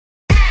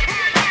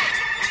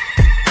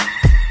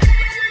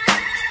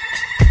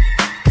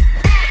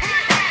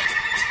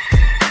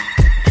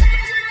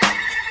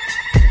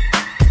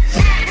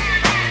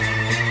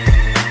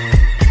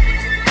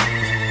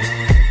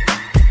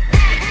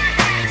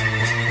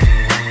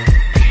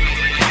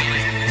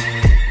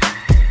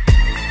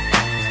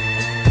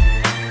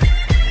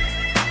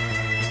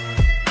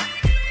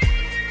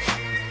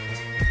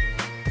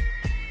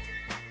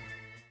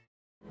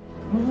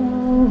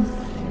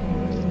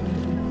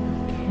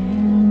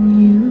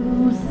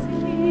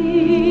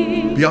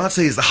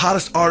Beyonce is the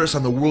hottest artist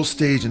on the world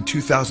stage in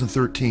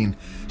 2013.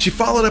 She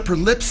followed up her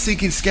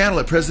lip-syncing scandal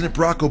at President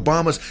Barack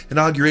Obama's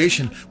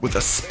inauguration with a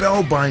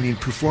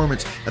spellbinding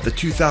performance at the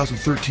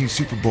 2013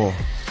 Super Bowl.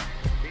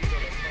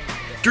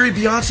 During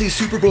Beyonce's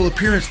Super Bowl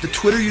appearance, the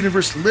Twitter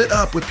universe lit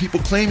up with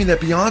people claiming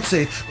that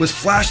Beyonce was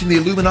flashing the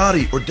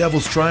Illuminati or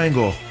Devil's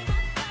Triangle.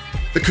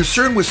 The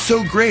concern was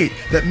so great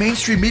that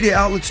mainstream media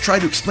outlets tried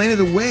to explain it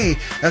away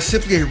as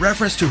simply a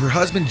reference to her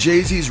husband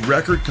Jay-Z's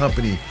record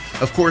company.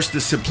 Of course,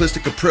 this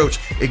simplistic approach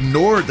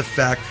ignored the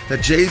fact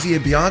that Jay-Z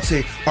and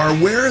Beyonce are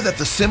aware that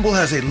the symbol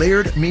has a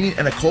layered meaning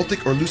and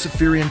occultic or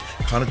Luciferian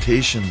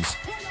connotations.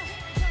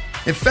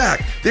 In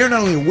fact, they are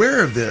not only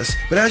aware of this,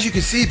 but as you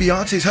can see,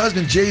 Beyonce's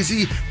husband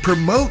Jay-Z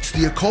promotes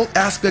the occult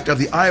aspect of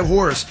the Eye of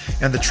Horus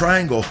and the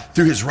triangle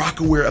through his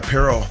rock-aware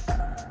apparel.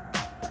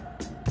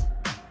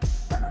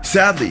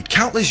 Sadly,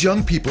 countless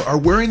young people are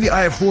wearing the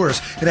Eye of Horus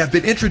and have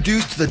been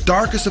introduced to the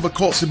darkest of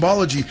occult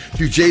symbology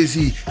through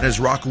Jay-Z and his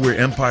rock-aware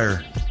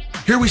empire.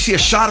 Here we see a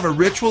shot of a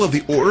ritual of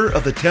the Order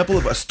of the Temple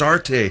of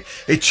Astarte,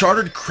 a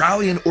chartered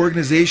Crowleyan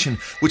organization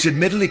which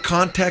admittedly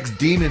contacts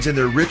demons in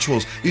their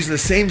rituals using the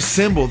same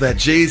symbol that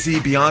Jay-Z,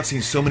 Beyonce,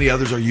 and so many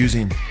others are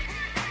using.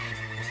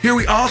 Here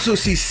we also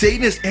see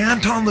Satanist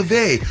Anton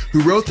LaVey,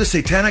 who wrote the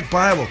Satanic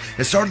Bible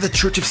and started the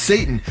Church of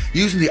Satan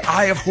using the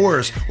Eye of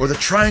Horus or the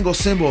triangle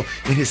symbol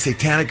in his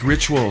satanic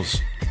rituals.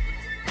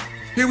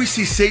 Here we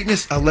see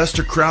Satanist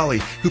Aleister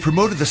Crowley, who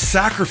promoted the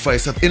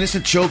sacrifice of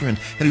innocent children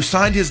and who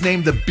signed his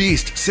name the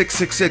Beast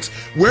 666,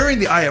 wearing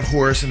the Eye of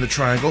Horus in the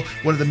triangle,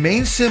 one of the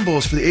main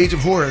symbols for the Age of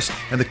Horus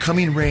and the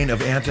coming reign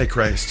of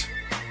Antichrist.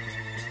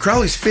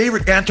 Crowley's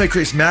favorite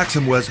Antichrist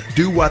maxim was,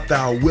 "Do what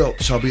thou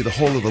wilt shall be the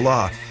whole of the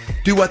law."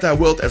 Do what thou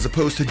wilt as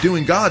opposed to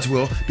doing God's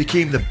will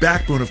became the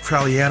backbone of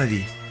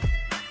Crowleyanity.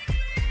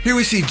 Here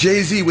we see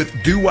Jay-Z with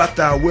 "Do what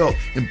thou wilt"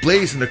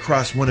 emblazoned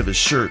across one of his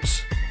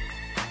shirts.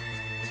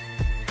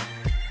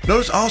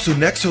 Notice also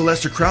next to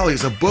Aleister Crowley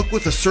is a book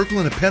with a circle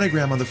and a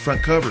pentagram on the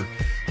front cover.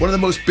 One of the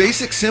most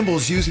basic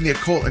symbols used in the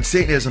occult and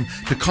Satanism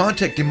to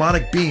contact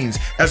demonic beings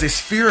as a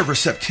sphere of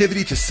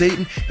receptivity to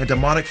Satan and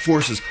demonic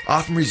forces,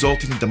 often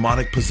resulting in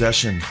demonic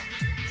possession.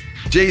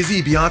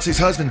 Jay-Z, Beyonce's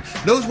husband,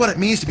 knows what it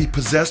means to be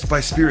possessed by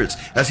spirits,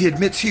 as he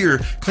admits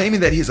here, claiming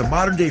that he is a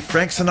modern-day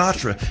Frank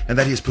Sinatra and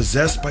that he is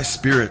possessed by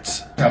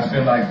spirits. I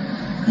feel like,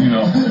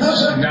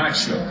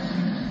 Sinatra,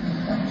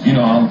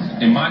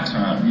 in my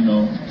time,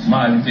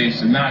 modern-day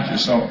Sinatra,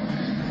 so,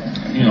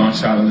 I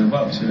try to live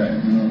up to that,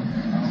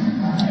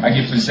 I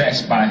get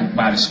possessed by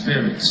the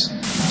spirits.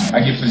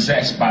 I get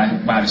possessed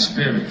by the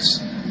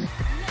spirits.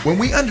 When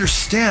we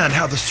understand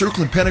how the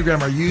circle and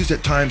pentagram are used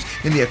at times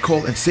in the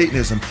occult and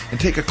Satanism and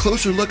take a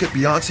closer look at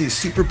Beyonce's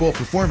Super Bowl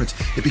performance,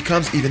 it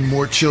becomes even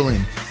more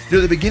chilling.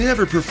 Near the beginning of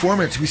her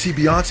performance, we see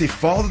Beyonce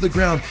fall to the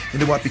ground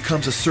into what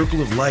becomes a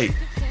circle of light.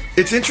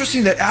 It's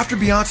interesting that after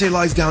Beyonce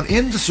lies down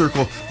in the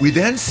circle, we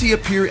then see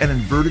appear an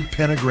inverted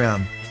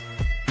pentagram.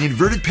 The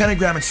inverted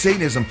pentagram in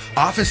Satanism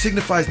often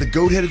signifies the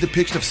goat-headed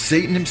depiction of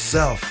Satan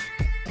himself.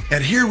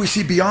 And here we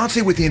see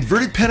Beyonce with the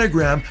inverted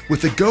pentagram with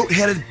the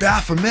goat-headed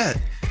Baphomet,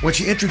 when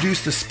she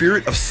introduced the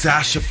spirit of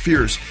Sasha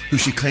Fierce, who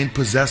she claimed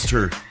possessed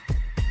her.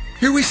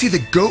 Here we see the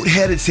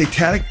goat-headed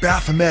satanic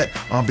Baphomet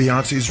on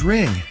Beyonce's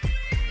ring.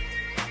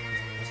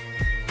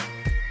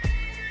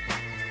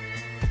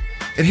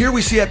 And here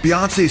we see at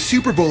Beyonce's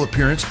Super Bowl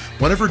appearance,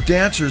 one of her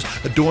dancers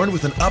adorned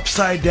with an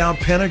upside-down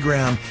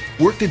pentagram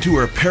worked into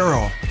her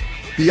apparel.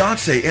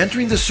 Beyonce,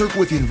 entering the circle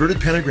with the inverted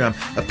pentagram,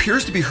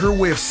 appears to be her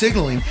way of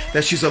signaling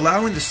that she's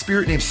allowing the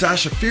spirit named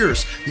Sasha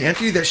Fierce, the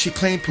entity that she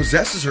claimed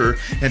possesses her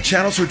and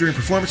channels her during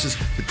performances,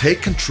 to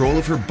take control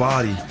of her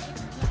body.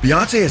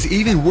 Beyonce has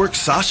even worked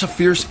Sasha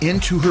Fierce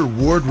into her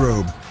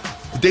wardrobe.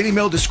 The Daily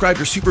Mail described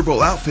her Super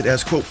Bowl outfit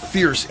as, quote,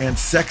 fierce and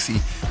sexy,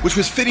 which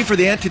was fitting for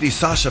the entity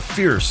Sasha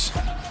Fierce.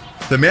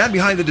 The man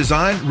behind the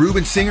design,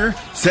 Ruben Singer,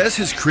 says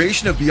his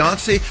creation of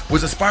Beyonce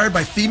was inspired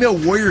by female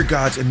warrior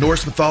gods in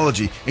Norse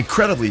mythology.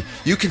 Incredibly,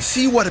 you can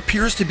see what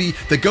appears to be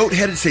the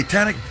goat-headed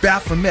satanic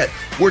Baphomet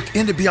worked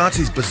into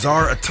Beyonce's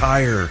bizarre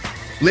attire.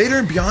 Later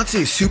in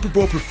Beyonce's Super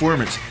Bowl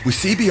performance, we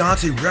see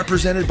Beyonce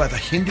represented by the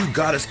Hindu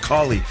goddess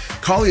Kali.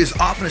 Kali is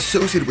often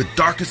associated with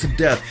darkness and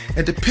death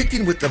and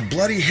depicted with the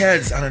bloody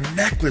heads on a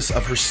necklace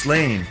of her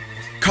slain.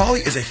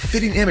 Kali is a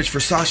fitting image for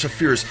Sasha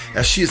Fierce,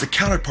 as she is a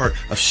counterpart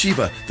of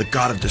Shiva, the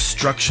god of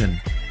destruction.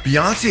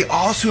 Beyonce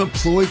also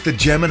employs the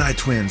Gemini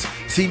twins,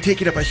 seen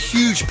taking up a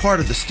huge part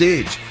of the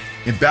stage.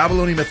 In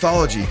Babylonian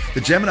mythology,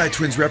 the Gemini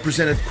twins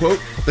represented, quote,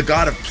 the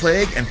god of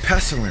plague and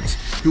pestilence,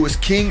 who was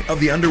king of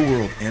the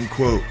underworld, end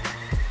quote.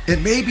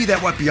 It may be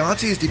that what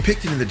Beyonce is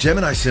depicting in the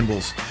Gemini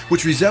symbols,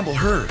 which resemble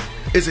her,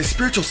 is a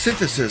spiritual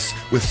synthesis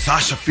with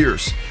Sasha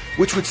Fierce,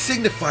 which would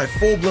signify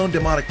full-blown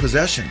demonic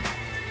possession.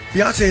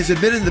 Beyonce has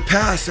admitted in the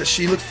past that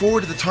she looked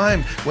forward to the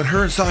time when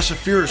her and Sasha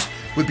Fierce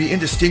would be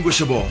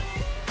indistinguishable.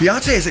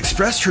 Beyonce has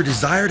expressed her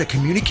desire to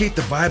communicate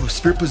the vibe of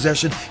spirit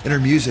possession in her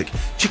music.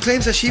 She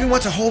claims that she even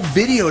wants a whole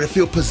video to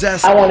feel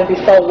possessed. I want to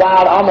be so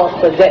wild, almost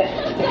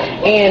possessed.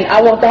 And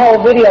I want the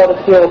whole video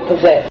to feel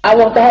possessed. I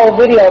want the whole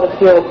video to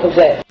feel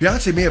possessed.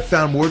 Beyonce may have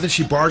found more than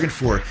she bargained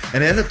for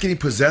and ended up getting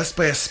possessed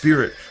by a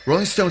spirit.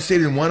 Rolling Stone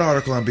stated in one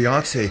article on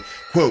Beyonce,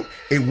 quote,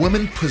 "A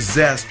woman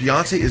possessed,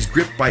 Beyonce is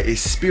gripped by a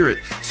spirit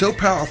so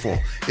powerful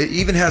it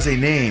even has a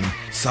name,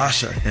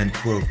 Sasha," end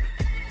quote.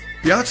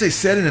 Beyonce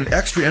said in an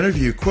extra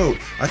interview, quote,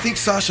 "I think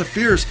Sasha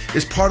Fierce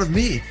is part of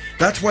me.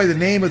 That's why the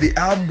name of the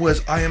album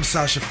was I Am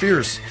Sasha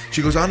Fierce."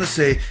 She goes on to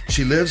say,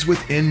 "She lives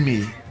within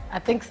me." I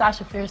think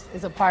Sasha Fierce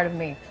is a part of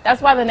me.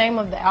 That's why the name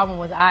of the album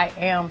was I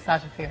Am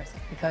Sasha Fierce,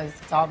 because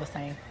it's all the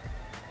same.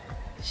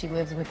 She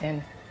lives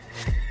within.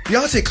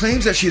 Beyonce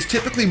claims that she is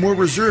typically more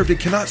reserved and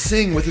cannot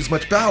sing with as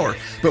much power,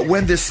 but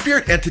when this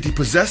spirit entity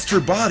possessed her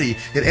body,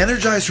 it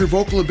energized her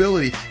vocal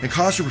ability and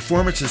caused her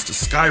performances to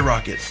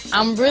skyrocket.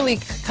 I'm really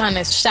kind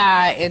of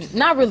shy, and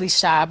not really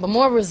shy, but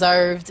more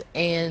reserved,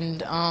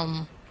 and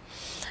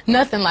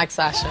nothing like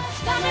Sasha.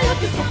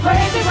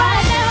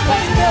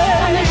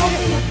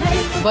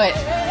 But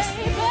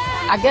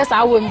I guess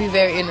I wouldn't be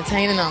very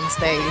entertaining on the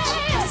stage,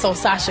 so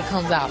Sasha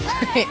comes out,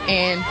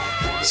 and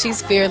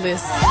she's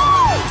fearless.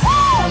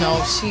 You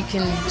know, she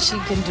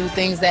can do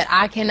things that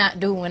I cannot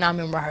do when I'm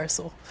in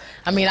rehearsal.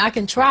 I mean, I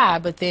can try,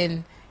 but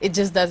then it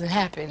just doesn't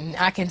happen.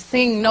 I can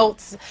sing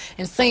notes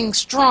and sing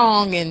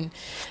strong and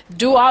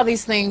do all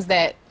these things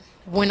that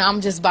when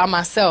I'm just by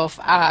myself,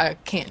 I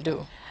can't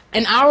do.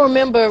 And I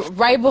remember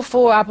right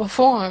before I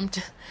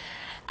performed,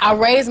 I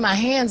raised my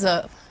hands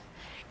up,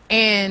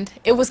 and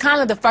it was kind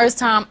of the first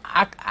time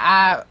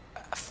I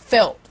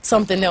felt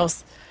something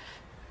else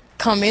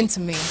come into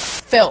me,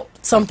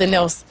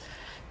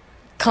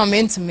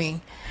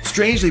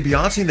 Strangely,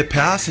 Beyonce in the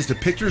past has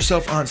depicted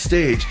herself on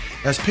stage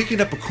as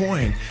picking up a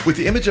coin with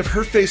the image of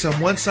her face on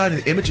one side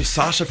and the image of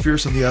Sasha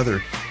Fierce on the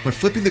other. When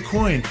flipping the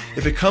coin,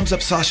 if it comes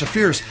up Sasha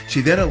Fierce,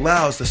 she then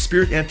allows the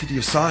spirit entity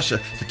of Sasha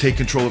to take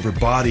control of her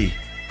body.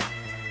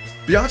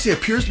 Beyonce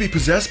appears to be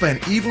possessed by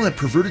an evil and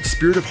perverted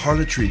spirit of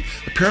harlotry.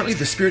 Apparently,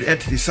 the spirit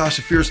entity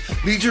Sasha Fierce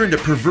leads her into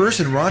perverse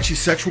and raunchy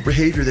sexual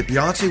behavior that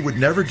Beyonce would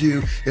never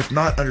do if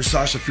not under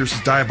Sasha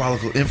Fierce's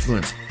diabolical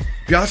influence.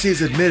 Beyonce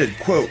has admitted,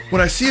 quote,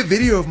 "When I see a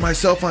video of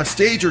myself on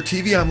stage or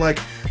TV, I'm like,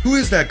 who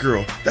is that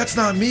girl? That's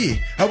not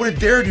me. I wouldn't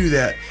dare do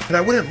that, and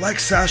I wouldn't like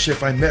Sasha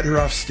if I met her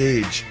off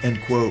stage,"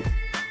 end quote.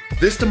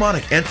 This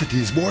demonic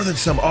entity is more than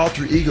some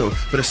alter ego,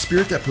 but a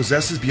spirit that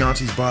possesses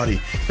Beyonce's body.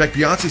 In fact,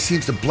 Beyonce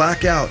seems to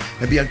black out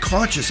and be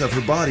unconscious of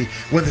her body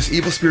when this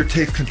evil spirit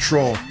takes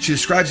control. She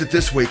describes it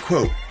this way,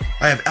 quote,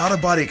 "I have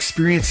out-of-body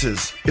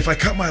experiences. If I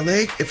cut my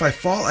leg, if I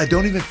fall, I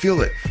don't even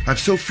feel it. I'm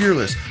so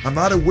fearless. I'm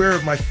not aware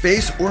of my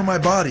face or my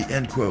body,"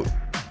 end quote.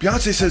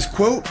 Beyonce says,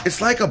 quote,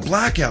 "It's like a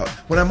blackout.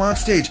 When I'm on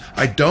stage,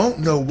 I don't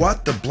know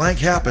what the blank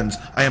happens.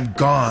 I am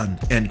gone,"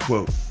 end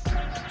quote.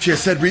 She has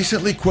said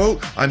recently,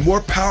 quote, "I'm more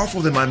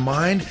powerful than my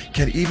mind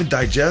can even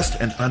digest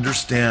and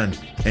understand,"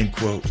 end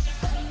quote.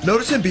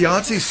 Notice in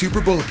Beyonce's Super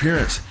Bowl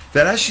appearance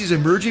that as she's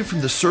emerging from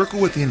the circle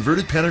with the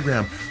inverted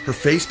pentagram, her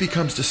face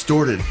becomes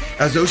distorted,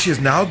 as though she has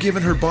now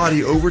given her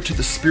body over to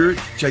the spirit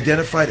she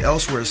identified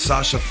elsewhere as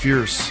Sasha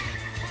Fierce.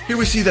 Here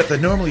we see that the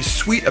normally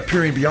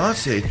sweet-appearing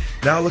Beyonce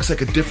now looks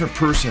like a different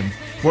person,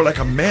 more like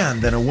a man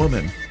than a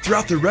woman.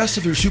 Throughout the rest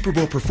of her Super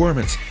Bowl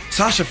performance,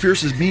 Sasha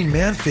Fierce's mean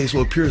man face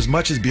will appear as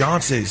much as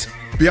Beyonce's.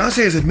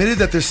 Beyonce has admitted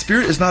that this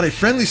spirit is not a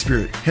friendly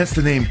spirit, hence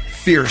the name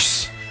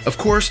Fierce. Of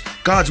course,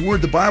 God's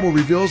Word, the Bible,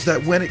 reveals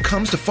that when it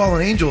comes to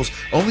fallen angels,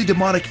 only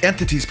demonic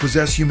entities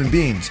possess human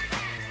beings.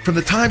 From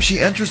the time she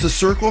enters the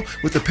circle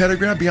with the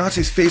pentagram,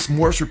 Beyonce's face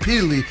morphs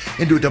repeatedly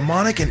into a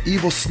demonic and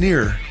evil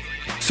sneer.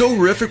 So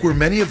horrific were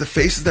many of the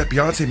faces that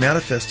Beyonce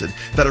manifested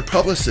that her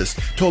publicists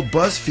told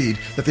BuzzFeed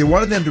that they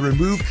wanted them to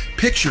remove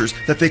pictures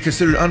that they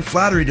considered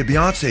unflattering to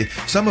Beyonce,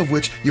 some of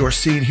which you are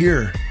seeing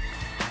here.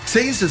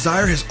 Satan's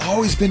desire has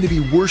always been to be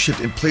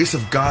worshipped in place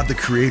of God the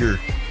Creator.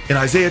 In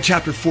Isaiah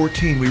chapter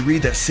 14, we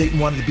read that Satan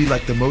wanted to be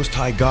like the Most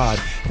High God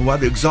and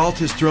wanted to exalt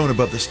his throne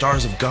above the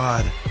stars of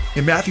God.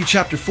 In Matthew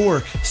chapter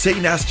 4,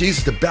 Satan asked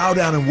Jesus to bow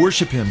down and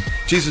worship him.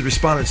 Jesus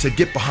responded and said,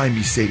 "Get behind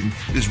me, Satan.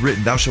 It is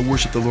written, thou shalt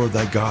worship the Lord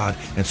thy God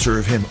and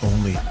serve him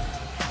only."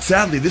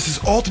 Sadly, this is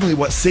ultimately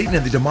what Satan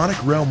and the demonic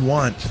realm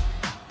want.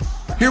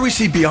 Here we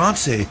see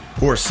Beyonce,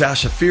 or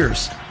Sasha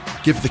Fierce,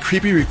 give the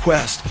creepy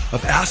request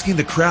of asking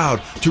the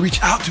crowd to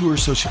reach out to her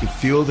so she can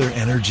feel their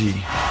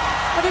energy.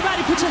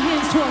 Everybody put your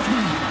hands towards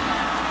me.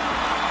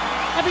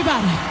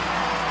 Everybody,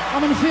 I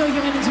want to feel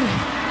your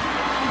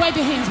energy. Wave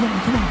your hands with me,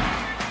 come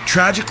on.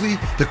 Tragically,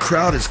 the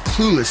crowd is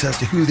clueless as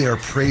to who they are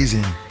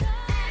praising.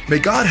 May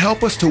God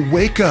help us to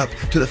wake up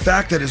to the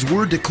fact that His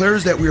Word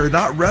declares that we are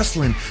not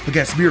wrestling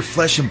against mere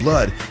flesh and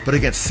blood, but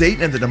against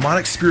Satan and the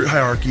demonic spirit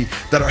hierarchy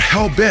that are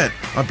hell-bent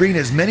on bringing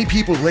as many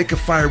people to the lake of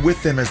fire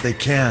with them as they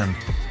can.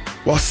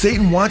 While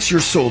Satan wants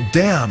your soul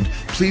damned,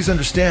 please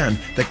understand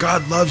that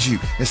God loves you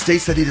and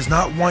states that He does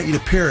not want you to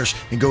perish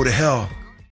and go to hell.